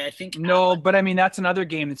 I think no, but I mean, that's another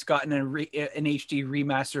game that's gotten an HD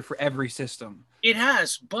remaster for every system. It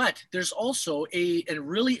has, but there's also a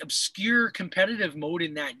really obscure competitive mode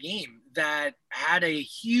in that game that had a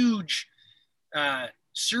huge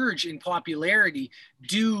surge in popularity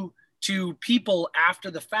due to people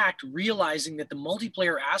after the fact realizing that the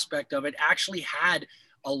multiplayer aspect of it actually had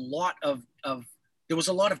a lot of there was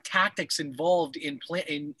a lot of tactics involved in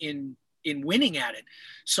winning at it.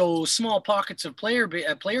 So small pockets of player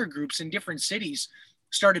groups in different cities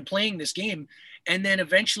started playing this game, and then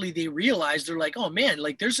eventually they realized, they're like, oh man,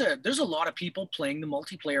 like there's a lot of people playing the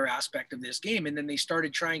multiplayer aspect of this game. And then they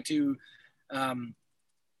started trying to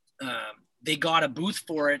they got a booth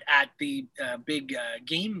for it at the big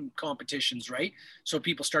game competitions, right? So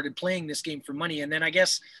people started playing this game for money, and then I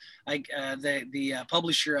guess the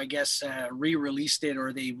publisher, I guess, re-released it,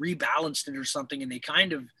 or they rebalanced it or something, and they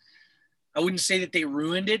kind of, I wouldn't say that they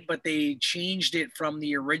ruined it, but they changed it from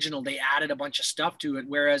the original. They added a bunch of stuff to it,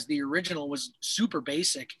 whereas the original was super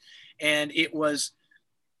basic, and it was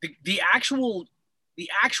the actual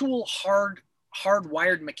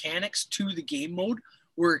hardwired mechanics to the game mode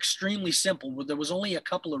were extremely simple. There was only a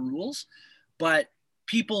couple of rules, but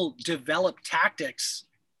people developed tactics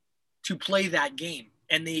to play that game,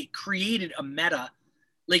 and they created a meta.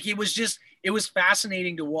 Like it was it was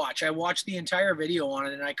fascinating to watch. I watched the entire video on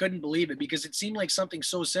it and I couldn't believe it because it seemed like something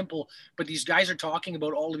so simple, but these guys are talking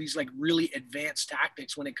about all of these like really advanced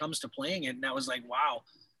tactics when it comes to playing it. And I was like, wow,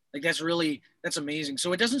 like that's amazing.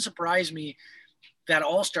 So it doesn't surprise me that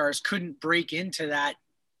All Stars couldn't break into that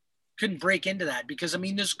because I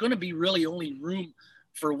mean, there's going to be really only room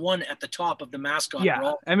for one at the top of the mascot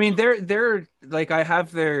brawl. I mean, they're like, I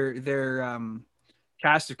have their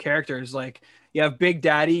cast of characters. Like, you have Big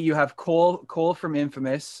Daddy, you have Cole from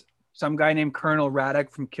Infamous, some guy named Colonel Radek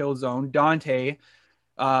from Killzone, Dante,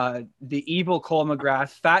 the evil Cole McGrath,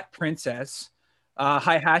 Fat Princess,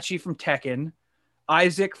 Hihachi from Tekken,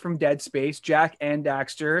 Isaac from Dead Space, Jack and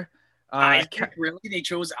Daxter. Isaac, really? They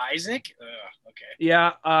chose Isaac? Okay.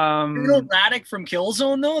 Yeah. Colonel Radek from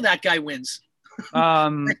Killzone, though, that guy wins.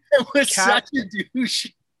 That was such a douche.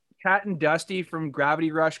 Cat and Dusty from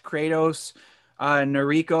Gravity Rush, Kratos,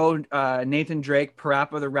 Nariko, Nathan Drake,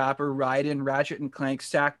 Parappa the Rapper, Raiden, Ratchet and Clank,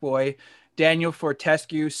 Sackboy, Daniel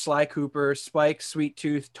Fortescue, Sly Cooper, Spike, Sweet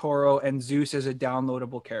Tooth, Toro, and Zeus as a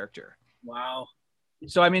downloadable character. Wow.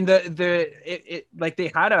 So I mean, like they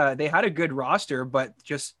had a good roster, but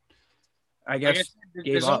just I guess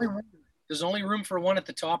there's only room for one at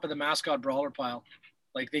the top of the mascot brawler pile.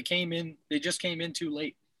 Like they just came in too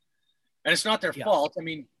late, and it's not their fault. I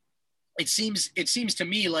mean, it seems to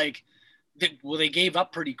me like they gave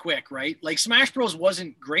up pretty quick, right? Like Smash Bros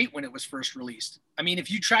wasn't great when it was first released. I mean, if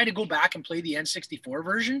you try to go back and play the N64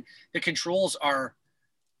 version, the controls are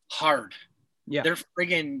hard. Yeah,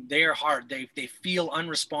 they're hard. They feel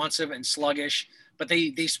unresponsive and sluggish, but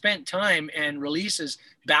they spent time and releases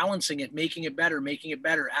balancing it, making it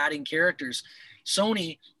better, adding characters.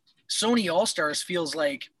 Sony All Stars feels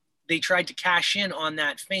like they tried to cash in on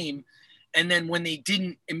that fame, and then when they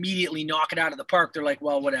didn't immediately knock it out of the park, they're like,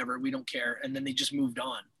 well, whatever, we don't care, and then they just moved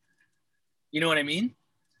on. You know what I mean?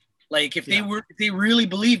 Like if they really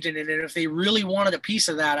believed in it, and if they really wanted a piece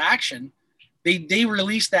of that action, they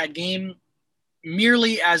released that game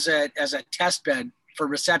merely as a test bed for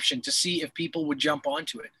reception to see if people would jump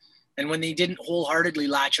onto it. And when they didn't wholeheartedly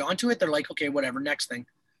latch onto it, they're like, okay, whatever, next thing,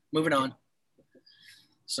 moving on.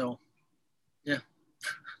 So, yeah.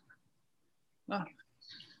 Oh.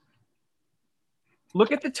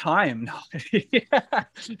 Look at the time.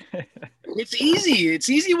 It's easy. It's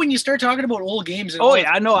easy when you start talking about old games. Oh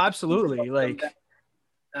yeah, no, absolutely. Like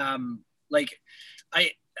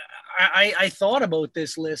I thought about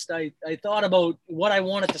this list. I thought about what I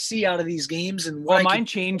wanted to see out of these games, and mine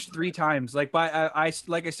changed 3 times. Like like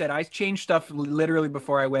I said, I changed stuff literally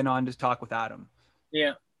before I went on to talk with Adam.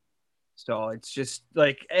 Yeah. So it's just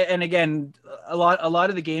like, and again, a lot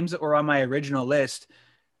of the games that were on my original list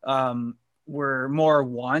were more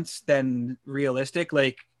wants than realistic.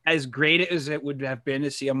 Like, as great as it would have been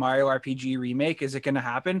to see a Mario RPG remake, is it going to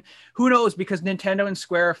happen? Who knows? Because Nintendo and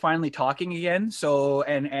Square are finally talking again. So,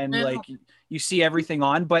 and like you see everything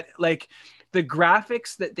on, but like the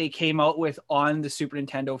graphics that they came out with on the Super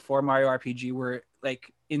Nintendo for Mario RPG were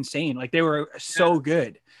like insane. Like they were so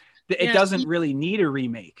good. It doesn't really need a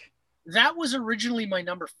remake. That was originally my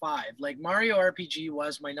number 5. Like Mario RPG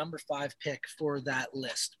was my number 5 pick for that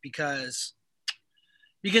list because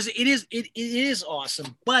it is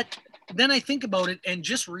awesome. But then I think about it, and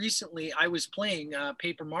just recently I was playing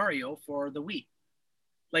Paper Mario for the Wii.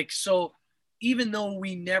 Like, so even though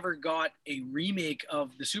we never got a remake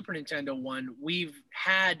of the Super Nintendo one, we've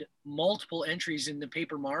had multiple entries in the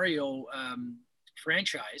Paper Mario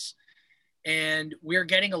franchise, and we're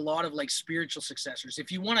getting a lot of like spiritual successors.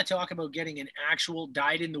 If you want to talk about getting an actual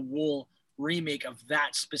dyed-in-the-wool remake of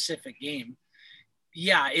that specific game,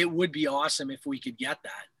 yeah, it would be awesome if we could get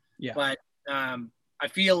that. Yeah. But I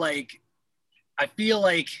feel like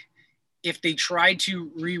if they tried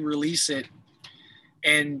to re-release it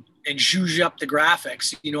and zhuzh up the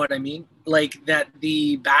graphics, you know what I mean? Like that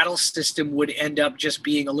the battle system would end up just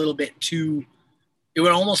being a little bit too, it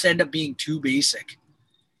would almost end up being too basic.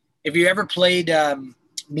 If you ever played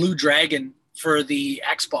Blue Dragon for the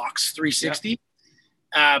Xbox 360,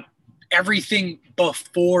 everything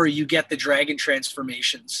before you get the dragon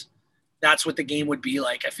transformations, that's what the game would be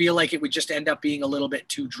like. I feel like it would just end up being a little bit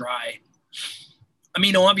too dry. I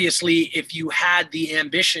mean, obviously, if you had the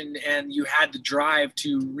ambition and you had the drive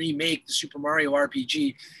to remake the Super Mario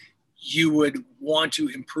RPG, you would want to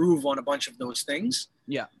improve on a bunch of those things.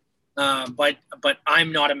 Yeah. But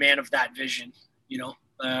I'm not a man of that vision, you know.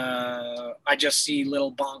 I just see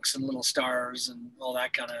little bonks and little stars and all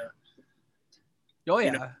that kind of. Oh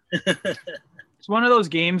yeah. You know? It's one of those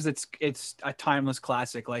games it's a timeless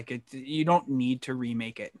classic. Like you don't need to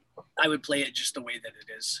remake it. I would play it just the way that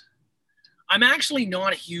it is. I'm actually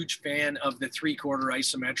not a huge fan of the 3/4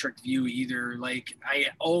 isometric view either. Like, I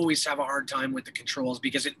always have a hard time with the controls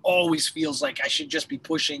because it always feels like I should just be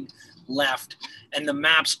pushing left, and the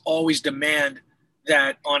maps always demand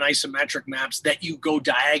that on isometric maps that you go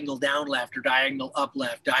diagonal down left or diagonal up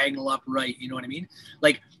left, diagonal up right. You know what I mean?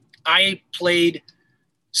 Like, I played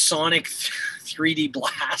Sonic 3D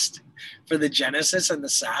Blast for the Genesis and the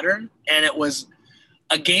Saturn, and it was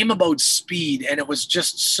a game about speed, and it was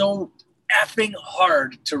just so effing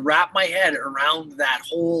hard to wrap my head around that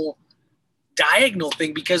whole diagonal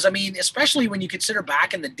thing, because I mean, especially when you consider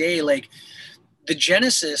back in the day, like the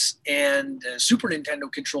Genesis and Super Nintendo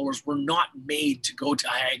controllers were not made to go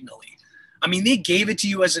diagonally. I mean, they gave it to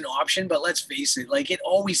you as an option, but let's face it, like, it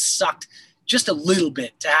always sucked just a little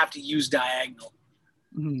bit to have to use diagonal.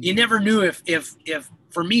 Mm-hmm. You never knew if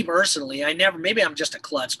for me personally, I never, maybe I'm just a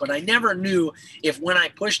klutz, but I never knew if when I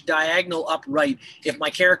pushed diagonal up right, if my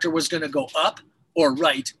character was going to go up or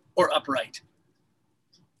right or upright.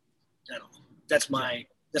 I don't know. That's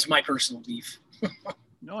my personal beef.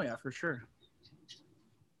 Oh yeah, for sure.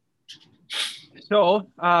 So,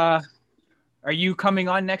 are you coming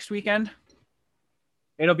on next weekend?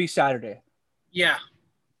 It'll be Saturday. Yeah.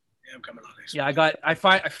 Yeah, I'm coming on next week.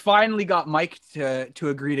 I finally got Mike to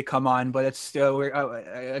agree to come on, but it's still,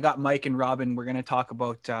 I got Mike and Robin. We're going to talk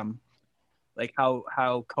about, like how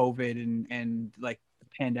COVID and like the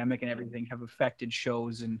pandemic and everything have affected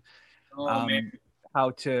shows, and how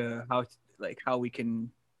we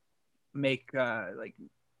can make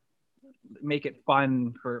it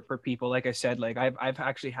fun for people. Like I said, like I've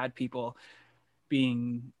actually had people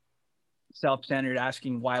being self-centered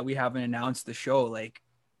asking why we haven't announced the show. Like,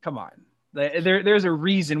 come on, there's a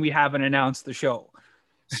reason we haven't announced the show.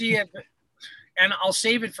 See, and I'll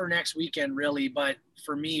save it for next weekend, really. But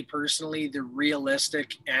for me personally, the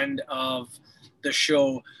realistic end of the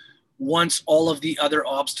show, once all of the other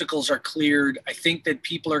obstacles are cleared, I think that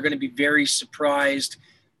people are going to be very surprised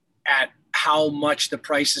at how much the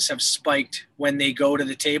prices have spiked when they go to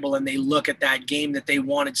the table and they look at that game that they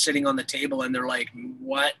wanted sitting on the table and they're like,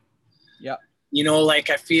 what? Yeah. You know, like,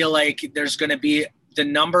 I feel like there's going to be the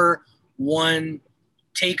number one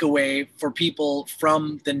takeaway for people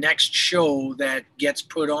from the next show that gets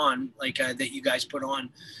put on, like that you guys put on,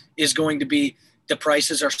 is going to be the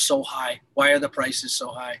prices are so high. Why are the prices so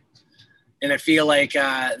high? And I feel like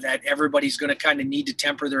that everybody's going to kind of need to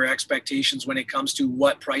temper their expectations when it comes to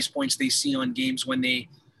what price points they see on games when they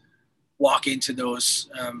walk into those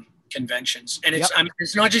conventions. And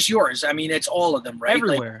it's not just yours. I mean, it's all of them, right?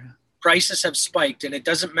 Everywhere. Like, prices have spiked, and it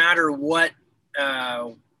doesn't matter what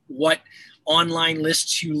online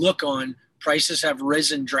lists you look on. Prices have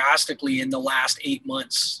risen drastically in the last 8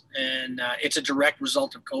 months, and it's a direct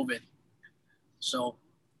result of COVID. So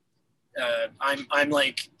I'm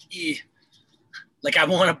like, like, I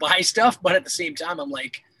want to buy stuff, but at the same time, I'm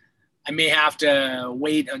like, I may have to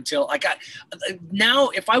wait until now,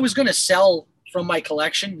 if I was going to sell from my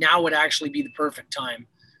collection, now would actually be the perfect time.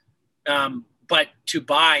 But to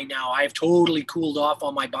buy now, I've totally cooled off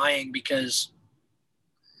on my buying because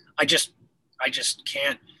I just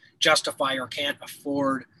can't justify or can't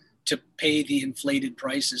afford to pay the inflated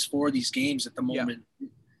prices for these games at the moment. Yeah.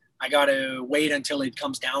 I got to wait until it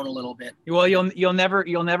comes down a little bit. Well, you'll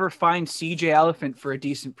never find CJ Elephant for a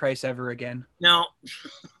decent price ever again. No.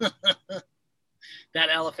 That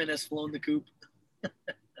elephant has flown the coop.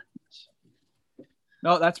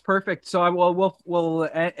 No, that's perfect. So we'll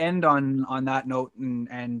end on that note,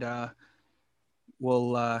 and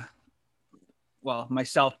we'll well,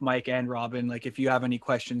 myself, Mike, and Robin, like, if you have any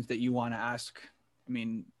questions that you want to ask, I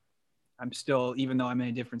mean, I'm still, even though I'm in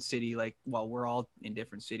a different city, like, well, we're all in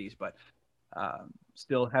different cities, but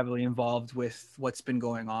still heavily involved with what's been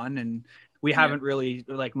going on. And we haven't really,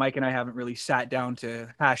 like, Mike and I haven't really sat down to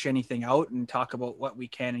hash anything out and talk about what we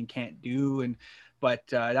can and can't do. But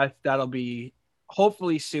that'll be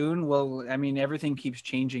hopefully soon. Well, I mean, everything keeps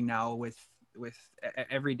changing now with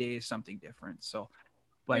every day is something different. So,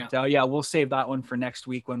 but we'll save that one for next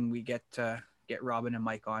week when we get Robin and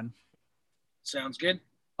Mike on. Sounds good.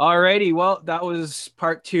 Alrighty, well, that was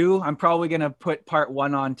part 2. I'm probably going to put part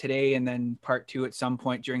 1 on today and then part 2 at some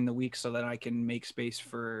point during the week so that I can make space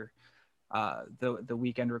for the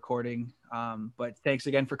weekend recording. But thanks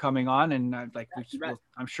again for coming on, and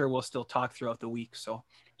I'm sure we'll still talk throughout the week. So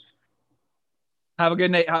have a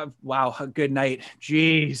good night. Wow, a good night.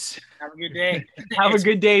 Jeez. Have a good day. Have a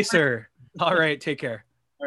good day, sir. All right, take care.